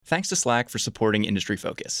thanks to Slack for supporting Industry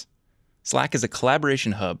Focus. Slack is a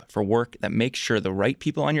collaboration hub for work that makes sure the right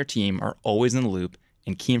people on your team are always in the loop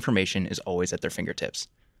and key information is always at their fingertips.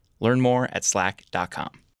 Learn more at slack.com.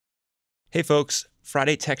 Hey folks,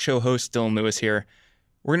 Friday Tech Show host Dylan Lewis here.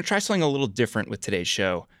 We're going to try something a little different with today's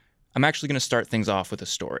show. I'm actually going to start things off with a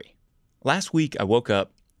story. Last week, I woke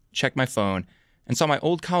up, checked my phone, and saw my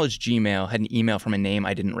old college Gmail had an email from a name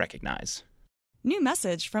I didn't recognize. New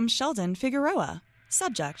message from Sheldon Figueroa.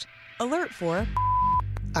 Subject, alert for...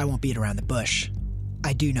 I won't beat around the bush.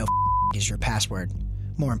 I do know is your password.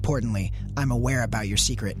 More importantly, I'm aware about your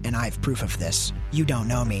secret, and I have proof of this. You don't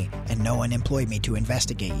know me, and no one employed me to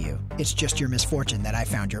investigate you. It's just your misfortune that I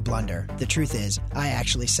found your blunder. The truth is, I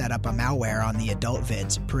actually set up a malware on the adult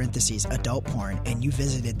vids, (adult porn), and you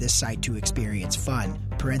visited this site to experience fun,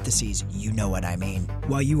 (you know what I mean).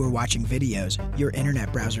 While you were watching videos, your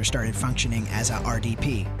internet browser started functioning as a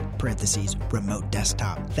RDP, (remote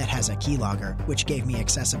desktop), that has a keylogger, which gave me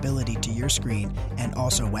accessibility to your screen and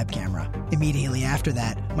also web camera. Immediately after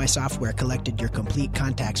that, my software collected your complete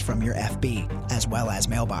contacts from your FB, as well as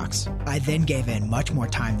mailbox. I then gave in much more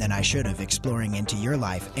time than I should have exploring into your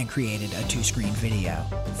life and created a 2-screen video.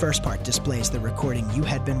 First part displays the recording you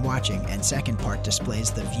had been watching, and second part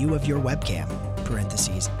displays the view of your webcam,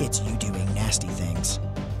 (it's you doing nasty things).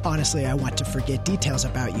 Honestly, I want to forget details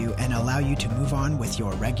about you and allow you to move on with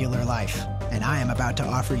your regular life. And I am about to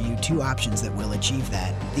offer you 2 options that will achieve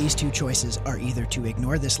that. These 2 choices are either to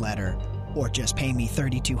ignore this letter or just pay me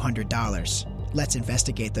 $3,200. Let's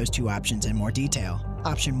investigate those 2 options in more detail.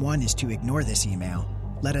 Option 1 is to ignore this email.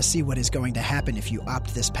 Let us see what is going to happen if you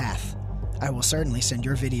opt this path. I will certainly send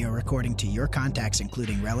your video recording to your contacts,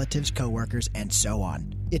 including relatives, coworkers, and so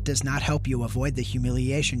on. It does not help you avoid the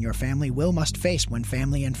humiliation your family must face when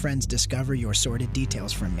family and friends discover your sordid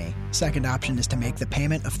details from me. Second option is to make the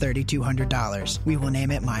payment of $3,200. We will name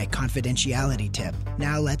it my confidentiality tip.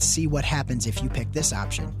 Now let's see what happens if you pick this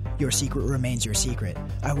option. Your secret remains your secret.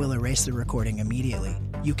 I will erase the recording immediately.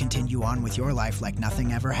 You continue on with your life like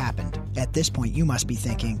nothing ever happened. At this point, you must be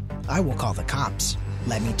thinking, I will call the cops.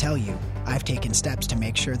 Let me tell you, I've taken steps to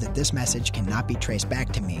make sure that this message cannot be traced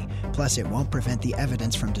back to me, plus it won't prevent the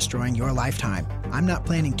evidence from destroying your lifetime. I'm not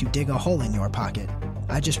planning to dig a hole in your pocket.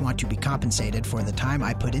 I just want to be compensated for the time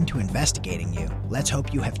I put into investigating you. Let's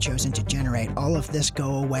hope you have chosen to generate all of this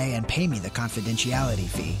go away and pay me the confidentiality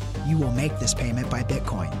fee. You will make this payment by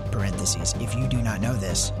Bitcoin, (if you do not know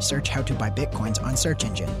this, search how to buy Bitcoins on search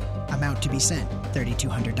engine). Amount to be sent,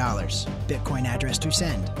 $3,200. Bitcoin address to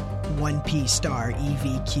send,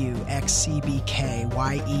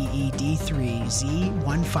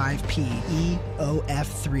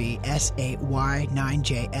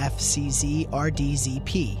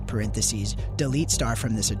 delete star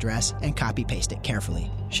from this address and copy paste it carefully.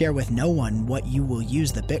 Share with no one what you will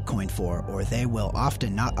use the Bitcoin for, or they will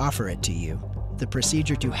often not offer it to you. The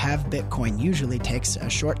procedure to have Bitcoin usually takes a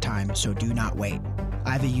short time, so do not wait.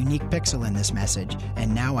 I have a unique pixel in this message,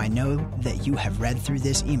 and now I know that you have read through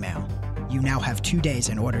this email. You now have 2 days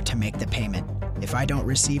in order to make the payment. If I don't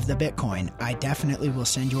receive the Bitcoin, I definitely will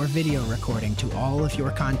send your video recording to all of your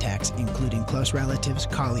contacts, including close relatives,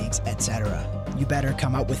 colleagues, etc. You better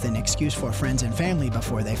come up with an excuse for friends and family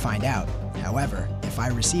before they find out. However, if I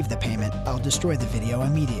receive the payment, I'll destroy the video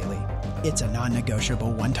immediately. It's a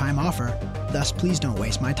non-negotiable one-time offer, thus please don't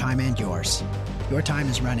waste my time and yours. Your time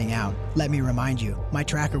is running out. Let me remind you, my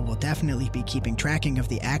tracker will definitely be keeping tracking of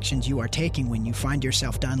the actions you are taking when you find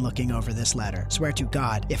yourself done looking over this letter. Swear to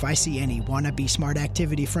God, if I see any wannabe smart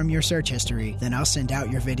activity from your search history, then I'll send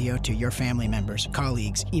out your video to your family members,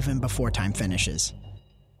 colleagues, even before time finishes.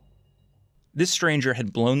 This stranger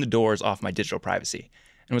had blown the doors off my digital privacy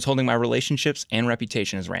and was holding my relationships and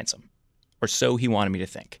reputation as ransom. Or so he wanted me to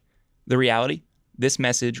think. The reality? This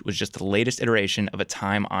message was just the latest iteration of a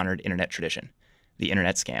time-honored internet tradition. The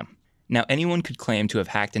internet scam. Now, anyone could claim to have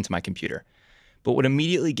hacked into my computer, but what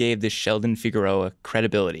immediately gave this Sheldon Figueroa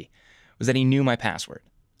credibility was that he knew my password.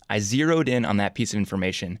 I zeroed in on that piece of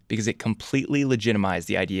information because it completely legitimized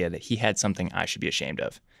the idea that he had something I should be ashamed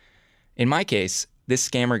of. In my case, this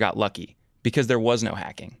scammer got lucky because there was no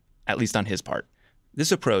hacking, at least on his part.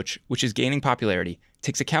 This approach, which is gaining popularity,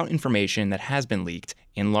 takes account information that has been leaked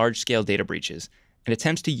in large-scale data breaches and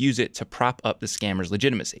attempts to use it to prop up the scammer's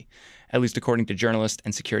legitimacy, at least according to journalist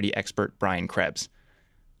and security expert Brian Krebs.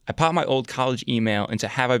 I popped my old college email into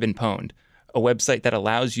Have I Been Pwned, a website that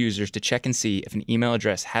allows users to check and see if an email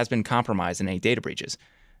address has been compromised in any data breaches.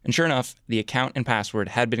 And sure enough, the account and password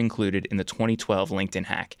had been included in the 2012 LinkedIn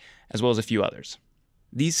hack, as well as a few others.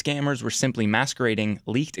 These scammers were simply masquerading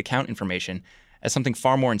leaked account information as something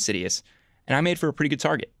far more insidious, and I made for a pretty good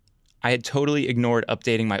target. I had totally ignored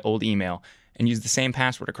updating my old email and used the same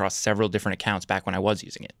password across several different accounts back when I was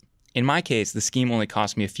using it. In my case, the scheme only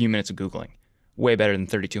cost me a few minutes of Googling, way better than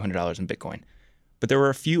 $3,200 in Bitcoin. But there were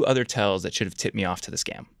a few other tells that should have tipped me off to the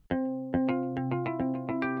scam.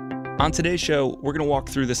 On today's show, we're going to walk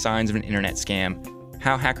through the signs of an internet scam,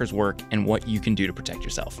 how hackers work, and what you can do to protect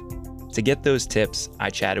yourself. To get those tips, I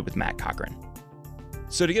chatted with Matt Cochran.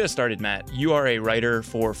 So to get us started, Matt, you are a writer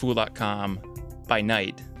for Fool.com by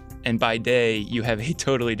night, and by day, you have a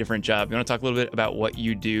totally different job. You want to talk a little bit about what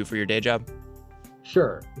you do for your day job?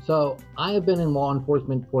 Sure. So I have been in law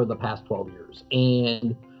enforcement for the past 12 years,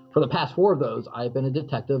 and for the past 4 of those, I've been a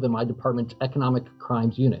detective in my department's economic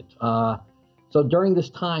crimes unit. So during this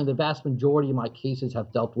time, the vast majority of my cases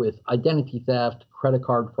have dealt with identity theft, credit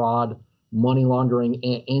card fraud, money laundering,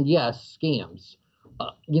 and yes, scams.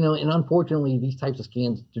 And unfortunately, these types of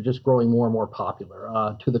scams are just growing more and more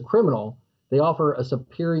popular. To the criminal, they offer a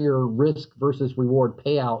superior risk versus reward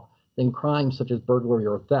payout than crimes such as burglary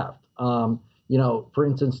or theft. For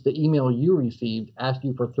instance, the email you received asked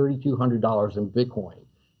you for $3,200 in Bitcoin.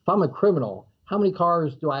 If I'm a criminal, how many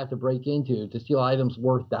cars do I have to break into to steal items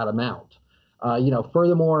worth that amount?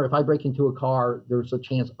 Furthermore, if I break into a car, there's a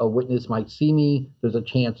chance a witness might see me. There's a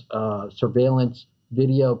chance surveillance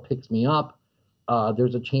video picks me up.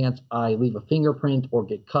 There's a chance I leave a fingerprint or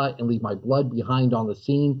get cut and leave my blood behind on the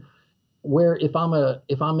scene. Where if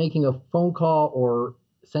I'm making a phone call or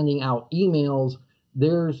sending out emails,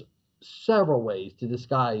 there's several ways to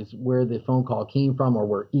disguise where the phone call came from or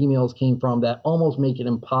where emails came from that almost make it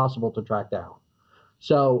impossible to track down.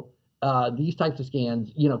 So these types of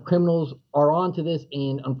scams, criminals are onto this,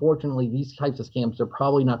 and unfortunately, these types of scams are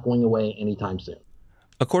probably not going away anytime soon.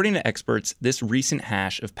 According to experts, this recent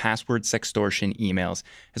hash of password sextortion emails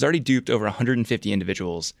has already duped over 150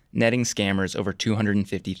 individuals, netting scammers over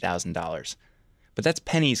 $250,000. But that's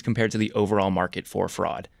pennies compared to the overall market for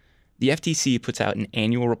fraud. The FTC puts out an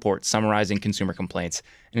annual report summarizing consumer complaints,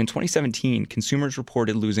 and in 2017, consumers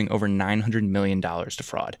reported losing over $900 million to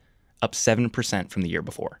fraud, up 7% from the year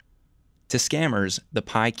before. To scammers, the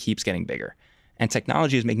pie keeps getting bigger, and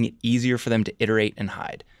technology is making it easier for them to iterate and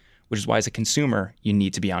hide, which is why as a consumer, you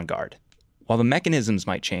need to be on guard. While the mechanisms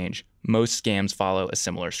might change, most scams follow a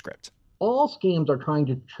similar script. All scams are trying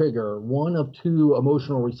to trigger one of 2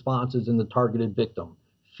 emotional responses in the targeted victim,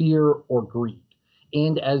 fear or greed.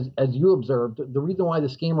 And as you observed, the reason why the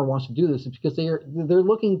scammer wants to do this is because they're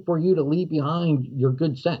looking for you to leave behind your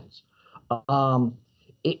good sense.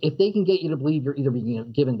 If they can get you to believe you're either being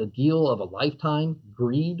given the deal of a lifetime,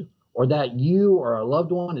 greed, or that you or a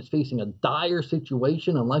loved one is facing a dire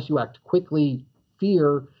situation unless you act quickly,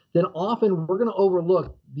 fear, then often we're going to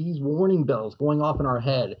overlook these warning bells going off in our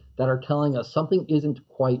head that are telling us something isn't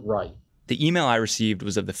quite right. The email I received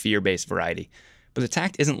was of the fear-based variety, but the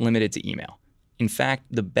tact isn't limited to email. In fact,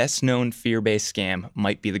 the best-known fear-based scam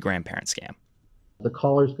might be the grandparent scam. The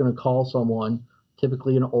caller's going to call someone,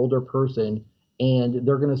 typically an older person, and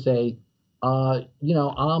they're going to say, I'm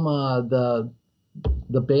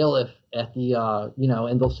the bailiff at the,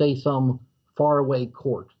 and they'll say some faraway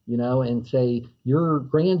court, and say, your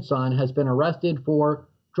grandson has been arrested for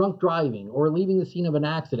drunk driving or leaving the scene of an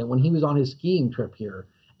accident when he was on his skiing trip here.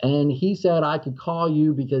 And he said I could call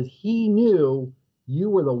you because he knew you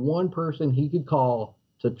were the one person he could call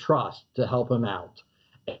to trust to help him out.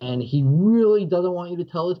 And he really doesn't want you to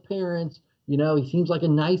tell his parents, he seems like a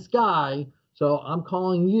nice guy. So I'm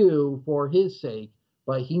calling you for his sake,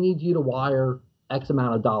 but he needs you to wire X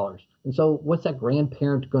amount of dollars. And so what's that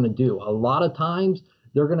grandparent going to do? A lot of times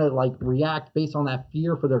they're going to react based on that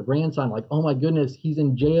fear for their grandson, like, oh my goodness, he's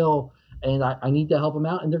in jail and I need to help him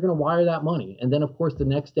out. And they're going to wire that money. And then of course the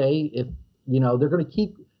next day, if, they're going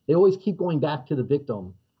to they always keep going back to the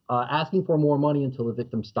victim, asking for more money until the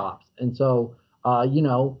victim stops. And so,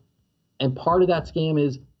 and part of that scam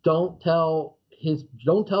is don't tell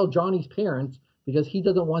Johnny's parents because he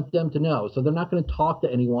doesn't want them to know. So they're not going to talk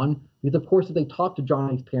to anyone because, of course, if they talk to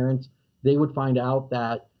Johnny's parents, they would find out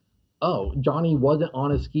that, oh, Johnny wasn't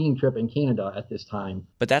on a skiing trip in Canada at this time.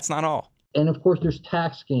 But that's not all. And, of course, there's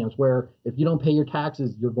tax scams where if you don't pay your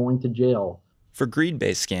taxes, you're going to jail. For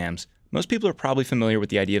greed-based scams, most people are probably familiar with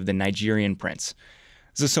the idea of the Nigerian prince.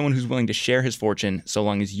 This is someone who's willing to share his fortune so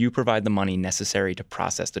long as you provide the money necessary to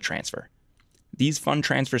process the transfer. These fund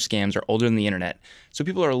transfer scams are older than the internet, so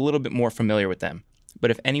people are a little bit more familiar with them.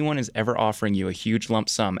 But if anyone is ever offering you a huge lump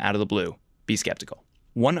sum out of the blue, be skeptical.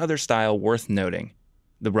 One other style worth noting,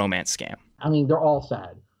 the romance scam. I mean, they're all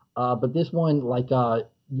sad. But this one, they'll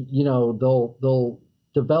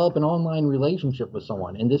develop an online relationship with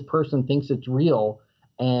someone, and this person thinks it's real,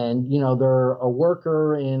 and they're a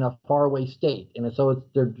worker in a faraway state, and so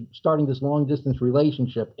they're starting this long distance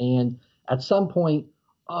relationship, and at some point,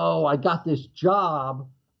 oh, I got this job,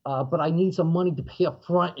 but I need some money to pay up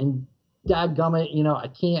front, and dadgummit,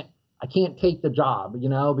 I can't take the job,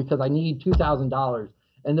 because I need $2,000.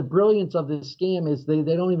 And the brilliance of this scam is they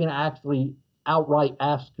don't even actually outright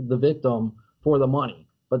ask the victim for the money,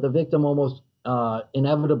 but the victim almost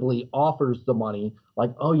inevitably offers the money,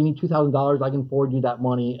 like, oh, you need $2,000, I can forward you that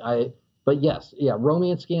money. But yes, yeah,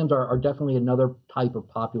 romance scams are definitely another type of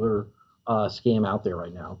popular scam out there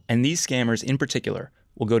right now. And these scammers in particular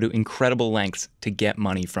will go to incredible lengths to get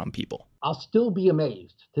money from people. I'll still be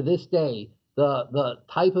amazed to this day the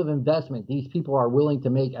type of investment these people are willing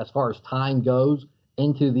to make as far as time goes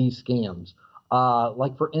into these scams.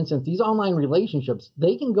 Like, for instance, these online relationships,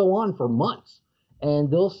 they can go on for months,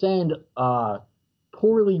 and they'll send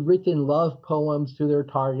poorly written love poems to their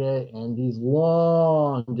target and these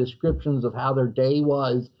long descriptions of how their day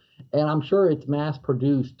was. And I'm sure it's mass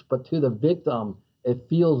produced, but to the victim, it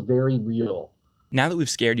feels very real. Now that we've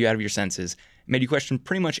scared you out of your senses, made you question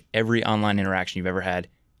pretty much every online interaction you've ever had,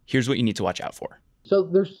 here's what you need to watch out for. So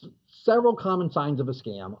there's several common signs of a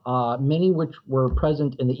scam, many which were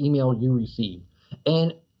present in the email you received.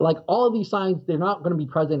 And like all of these signs, they're not going to be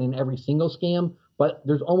present in every single scam, but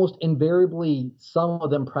there's almost invariably some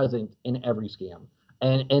of them present in every scam.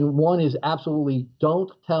 And one is absolutely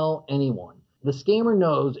don't tell anyone. The scammer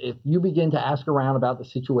knows if you begin to ask around about the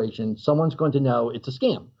situation, someone's going to know it's a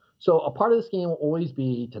scam. So a part of the scam will always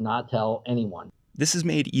be to not tell anyone. This is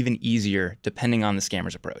made even easier depending on the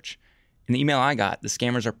scammer's approach. In the email I got, the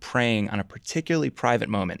scammers are preying on a particularly private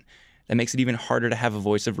moment that makes it even harder to have a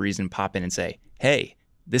voice of reason pop in and say, hey,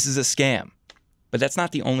 this is a scam. But that's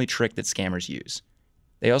not the only trick that scammers use.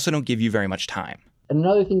 They also don't give you very much time.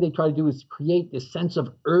 Another thing they try to do is create this sense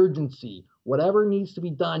of urgency. Whatever needs to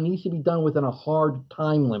be done within a hard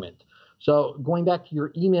time limit. So going back to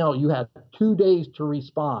your email, you have 2 days to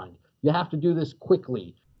respond. You have to do this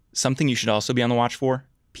quickly. Something you should also be on the watch for,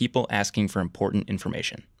 people asking for important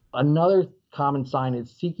information. Another common sign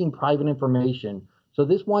is seeking private information. So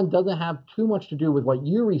this one doesn't have too much to do with what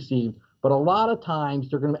you received, but a lot of times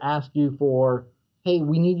they're going to ask you for, hey,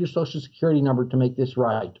 we need your social security number to make this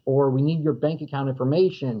right, or we need your bank account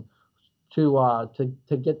information to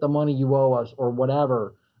get the money you owe us, or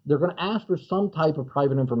whatever. They're going to ask for some type of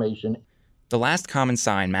private information. The last common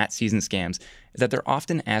sign Matt sees in scams is that they're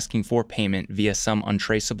often asking for payment via some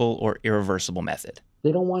untraceable or irreversible method.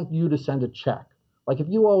 They don't want you to send a check. Like if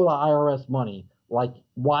you owe the IRS money, like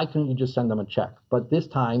why couldn't you just send them a check? But this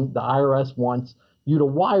time the IRS wants you to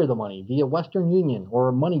wire the money via Western Union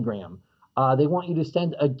or MoneyGram. They want you to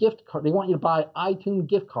send a gift card. They want you to buy iTunes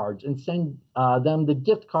gift cards and send them the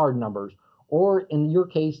gift card numbers. Or in your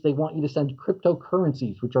case, they want you to send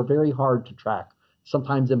cryptocurrencies, which are very hard to track,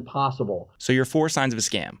 sometimes impossible. So your 4 signs of a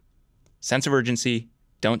scam: sense of urgency,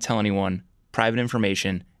 don't tell anyone, private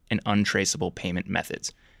information, and untraceable payment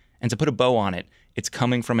methods. And to put a bow on it, it's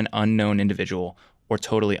coming from an unknown individual or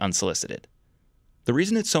totally unsolicited. The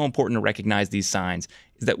reason it's so important to recognize these signs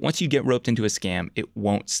is that once you get roped into a scam, it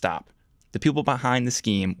won't stop. The people behind the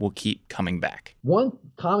scheme will keep coming back. One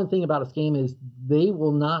common thing about a scam is they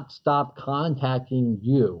will not stop contacting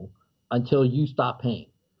you until you stop paying.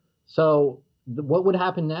 So what would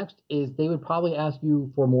happen next is they would probably ask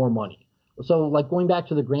you for more money. So like going back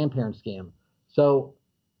to the grandparent scam. So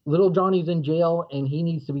little Johnny's in jail and he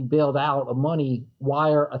needs to be bailed out of money,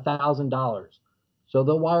 wire $1,000. So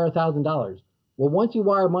they'll wire $1,000. Well, once you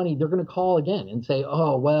wire money, they're going to call again and say,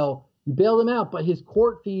 oh, well, you bailed him out, but his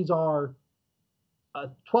court fees are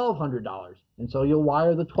 $1,200. And so you'll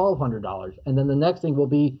wire the $1,200. And then the next thing will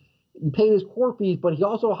be, you paid his court fees, but he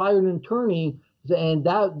also hired an attorney, and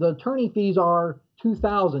that the attorney fees are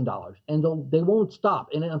 $2,000. And they won't stop.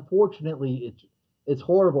 And unfortunately, it's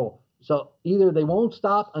horrible. So either they won't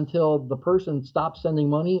stop until the person stops sending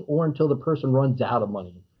money or until the person runs out of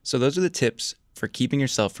money. So those are the tips for keeping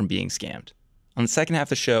yourself from being scammed. On the second half of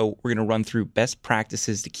the show, we're going to run through best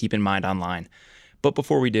practices to keep in mind online. But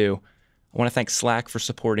before we do, I want to thank Slack for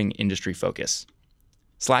supporting Industry Focus.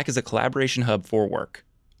 Slack is a collaboration hub for work,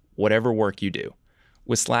 whatever work you do.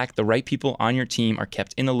 With Slack, the right people on your team are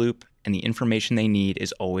kept in the loop, and the information they need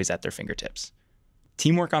is always at their fingertips.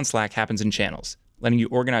 Teamwork on Slack happens in channels, letting you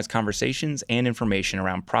organize conversations and information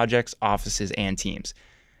around projects, offices, and teams.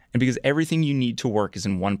 And because everything you need to work is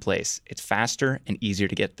in one place, it's faster and easier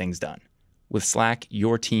to get things done. With Slack,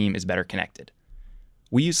 your team is better connected.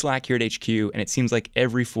 We use Slack here at HQ, and it seems like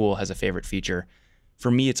every fool has a favorite feature.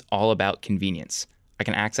 For me, it's all about convenience. I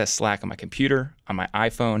can access Slack on my computer, on my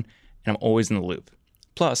iPhone, and I'm always in the loop.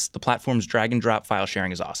 Plus, the platform's drag and drop file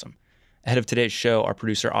sharing is awesome. Ahead of today's show, our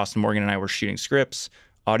producer Austin Morgan and I were shooting scripts,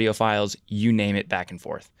 audio files, you name it, back and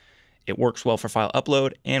forth. It works well for file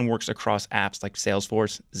upload and works across apps like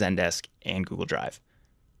Salesforce, Zendesk, and Google Drive.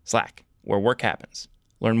 Slack, where work happens.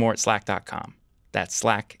 Learn more at slack.com. That's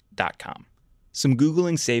slack.com. Some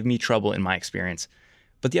Googling saved me trouble in my experience,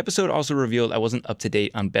 but the episode also revealed I wasn't up to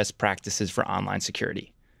date on best practices for online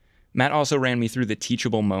security. Matt also ran me through the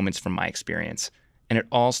teachable moments from my experience, and it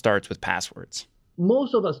all starts with passwords.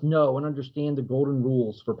 Most of us know and understand the golden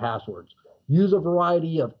rules for passwords. Use a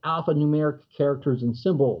variety of alphanumeric characters and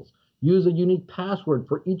symbols. Use a unique password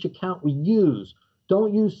for each account we use.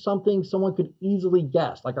 Don't use something someone could easily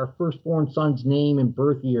guess, like our firstborn son's name and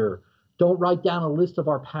birth year. Don't write down a list of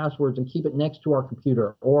our passwords and keep it next to our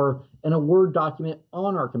computer or in a Word document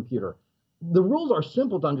on our computer. The rules are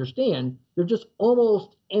simple to understand. They're just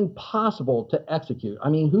almost impossible to execute. I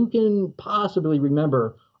mean, who can possibly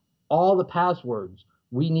remember all the passwords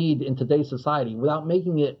we need in today's society without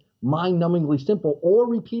making it mind-numbingly simple or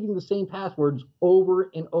repeating the same passwords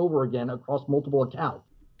over and over again across multiple accounts?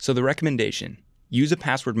 So the recommendation, use a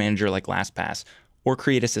password manager like LastPass or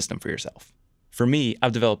create a system for yourself. For me,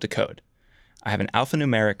 I've developed a code. I have an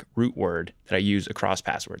alphanumeric root word that I use across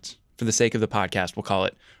passwords. For the sake of the podcast, we'll call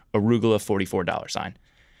it arugula $44.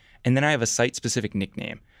 And then I have a site-specific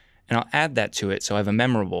nickname, and I'll add that to it so I have a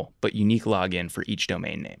memorable but unique login for each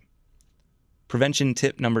domain name. Prevention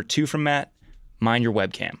tip number 2 from Matt, mind your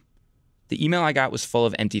webcam. The email I got was full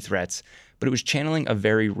of empty threats, but it was channeling a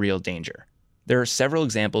very real danger. There are several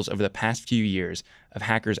examples over the past few years of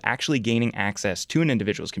hackers actually gaining access to an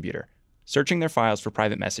individual's computer, searching their files for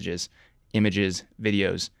private messages, images,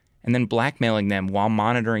 videos, and then blackmailing them while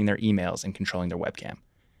monitoring their emails and controlling their webcam.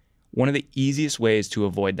 One of the easiest ways to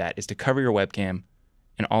avoid that is to cover your webcam,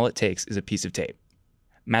 and all it takes is a piece of tape.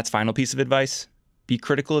 Matt's final piece of advice, be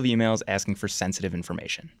critical of emails asking for sensitive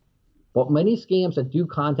information. But many scams that do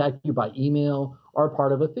contact you by email are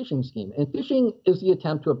part of a phishing scheme. And phishing is the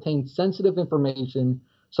attempt to obtain sensitive information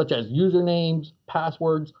such as usernames,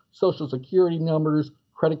 passwords, social security numbers,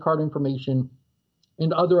 credit card information,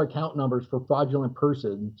 and other account numbers for fraudulent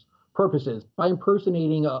purposes by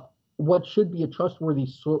impersonating what should be a trustworthy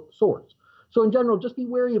source. So in general, just be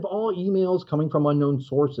wary of all emails coming from unknown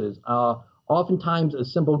sources. Oftentimes, a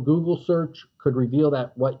simple Google search could reveal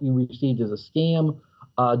that what you received is a scam.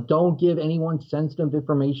 Don't give anyone sensitive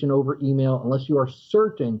information over email unless you are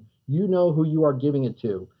certain you know who you are giving it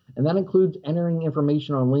to. And that includes entering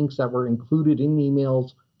information on links that were included in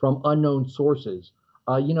emails from unknown sources.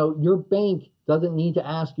 Your bank doesn't need to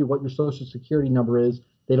ask you what your social security number is.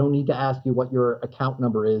 They don't need to ask you what your account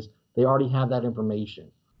number is. They already have that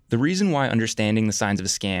information. The reason why understanding the signs of a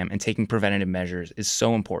scam and taking preventative measures is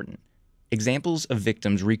so important. Examples of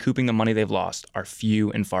victims recouping the money they've lost are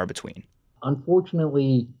few and far between.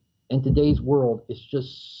 Unfortunately, in today's world, it's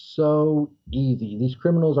just so easy. These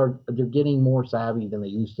criminals they're getting more savvy than they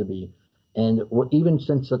used to be. And even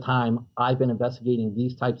since the time I've been investigating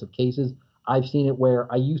these types of cases, I've seen it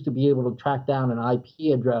where I used to be able to track down an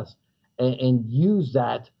IP address and use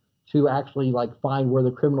that to actually find where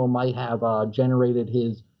the criminal might have generated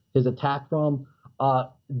his attack from.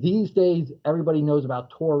 These days, everybody knows about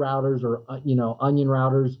Tor routers or onion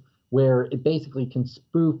routers, where it basically can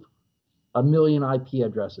spoof 1 million IP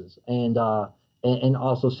addresses, and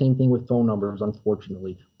also same thing with phone numbers,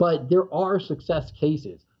 unfortunately. But there are success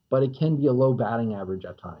cases, but it can be a low batting average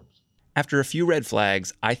at times. After a few red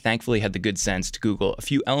flags, I thankfully had the good sense to Google a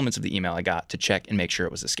few elements of the email I got to check and make sure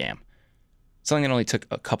it was a scam. Something that only took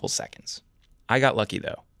a couple seconds. I got lucky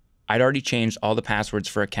though. I'd already changed all the passwords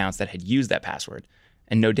for accounts that had used that password,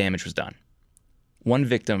 and no damage was done. One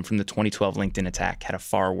victim from the 2012 LinkedIn attack had a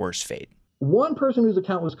far worse fate. One person whose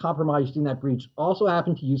account was compromised in that breach also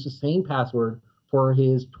happened to use the same password for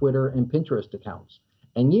his Twitter and Pinterest accounts.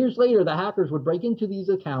 And years later, the hackers would break into these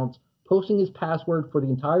accounts, posting his password for the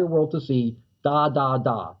entire world to see,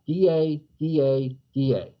 D-A,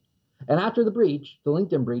 D-A. And after the breach, the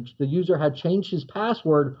LinkedIn breach, the user had changed his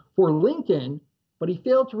password for LinkedIn, but he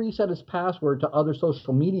failed to reset his password to other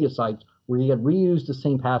social media sites where he had reused the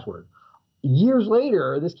same password. Years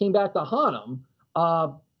later, this came back to haunt him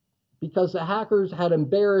because the hackers had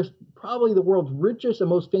embarrassed probably the world's richest and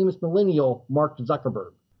most famous millennial, Mark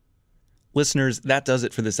Zuckerberg. Listeners, that does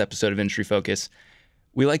it for this episode of Industry Focus.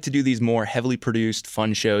 We like to do these more heavily produced,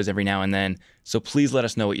 fun shows every now and then, so please let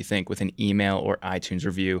us know what you think with an email or iTunes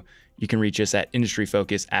review. You can reach us at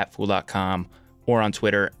industryfocus@fool.com or on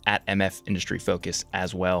Twitter at MFIndustryFocus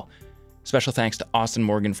as well. Special thanks to Austin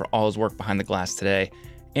Morgan for all his work behind the glass today,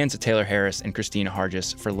 and to Taylor Harris and Christina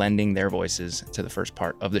Hargis for lending their voices to the first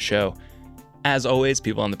part of the show. As always,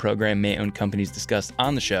 people on the program may own companies discussed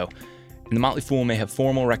on the show, and the Motley Fool may have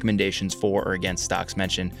formal recommendations for or against stocks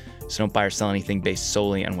mentioned, so don't buy or sell anything based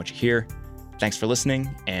solely on what you hear. Thanks for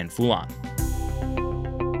listening, and Fool on.